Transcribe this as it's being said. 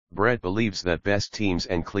Brett believes that best teams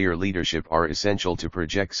and clear leadership are essential to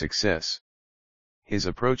project success. His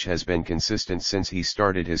approach has been consistent since he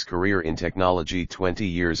started his career in technology 20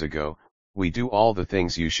 years ago. We do all the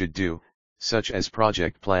things you should do, such as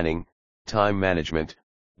project planning, time management,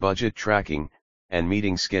 budget tracking, and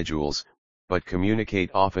meeting schedules, but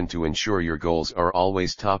communicate often to ensure your goals are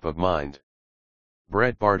always top of mind.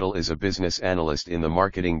 Brett Bartle is a business analyst in the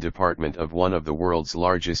marketing department of one of the world's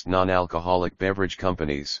largest non-alcoholic beverage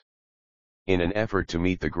companies. In an effort to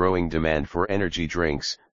meet the growing demand for energy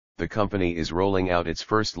drinks, the company is rolling out its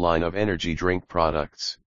first line of energy drink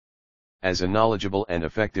products. As a knowledgeable and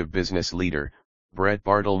effective business leader, Brett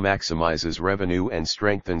Bartle maximizes revenue and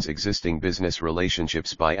strengthens existing business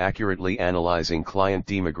relationships by accurately analyzing client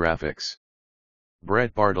demographics.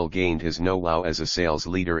 Brett Bartle gained his know-how as a sales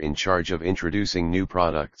leader in charge of introducing new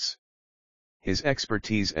products. His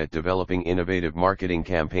expertise at developing innovative marketing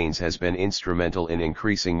campaigns has been instrumental in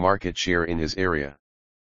increasing market share in his area.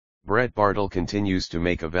 Brett Bartle continues to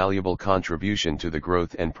make a valuable contribution to the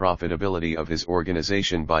growth and profitability of his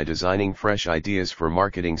organization by designing fresh ideas for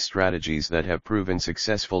marketing strategies that have proven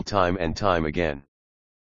successful time and time again.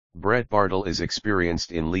 Brett Bartle is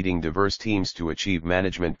experienced in leading diverse teams to achieve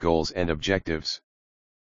management goals and objectives.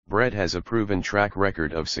 Brett has a proven track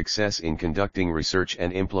record of success in conducting research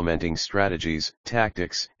and implementing strategies,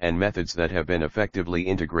 tactics, and methods that have been effectively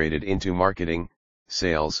integrated into marketing,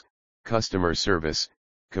 sales, customer service,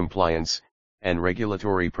 compliance, and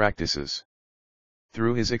regulatory practices.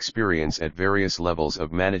 Through his experience at various levels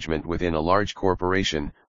of management within a large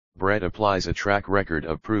corporation, Brett applies a track record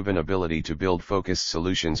of proven ability to build focused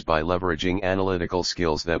solutions by leveraging analytical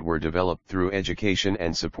skills that were developed through education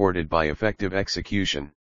and supported by effective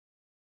execution.